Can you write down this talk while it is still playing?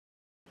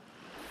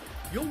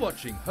You're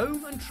watching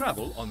Home and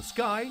Travel on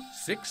Sky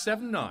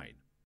 679.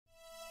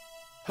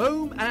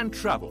 Home and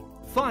Travel.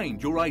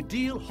 Find your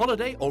ideal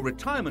holiday or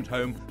retirement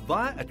home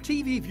via a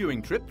TV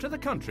viewing trip to the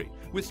country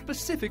with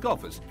specific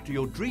offers to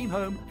your dream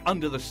home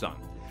under the sun.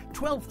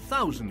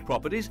 12,000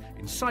 properties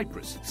in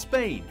Cyprus,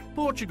 Spain,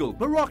 Portugal,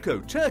 Morocco,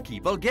 Turkey,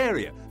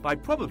 Bulgaria by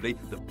probably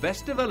the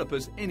best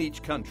developers in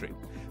each country.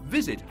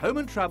 Visit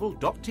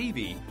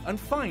homeandtravel.tv and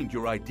find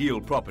your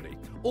ideal property.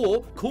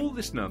 Or call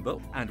this number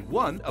and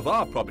one of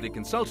our property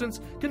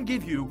consultants can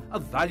give you a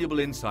valuable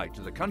insight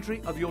to the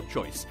country of your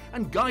choice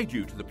and guide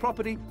you to the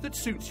property that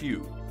suits you.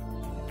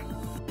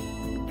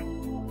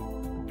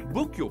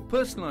 Book your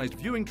personalised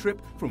viewing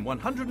trip from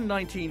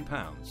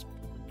 £119.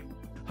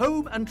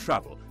 Home and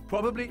Travel,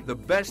 probably the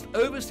best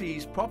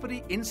overseas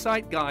property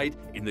insight guide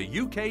in the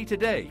UK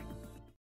today.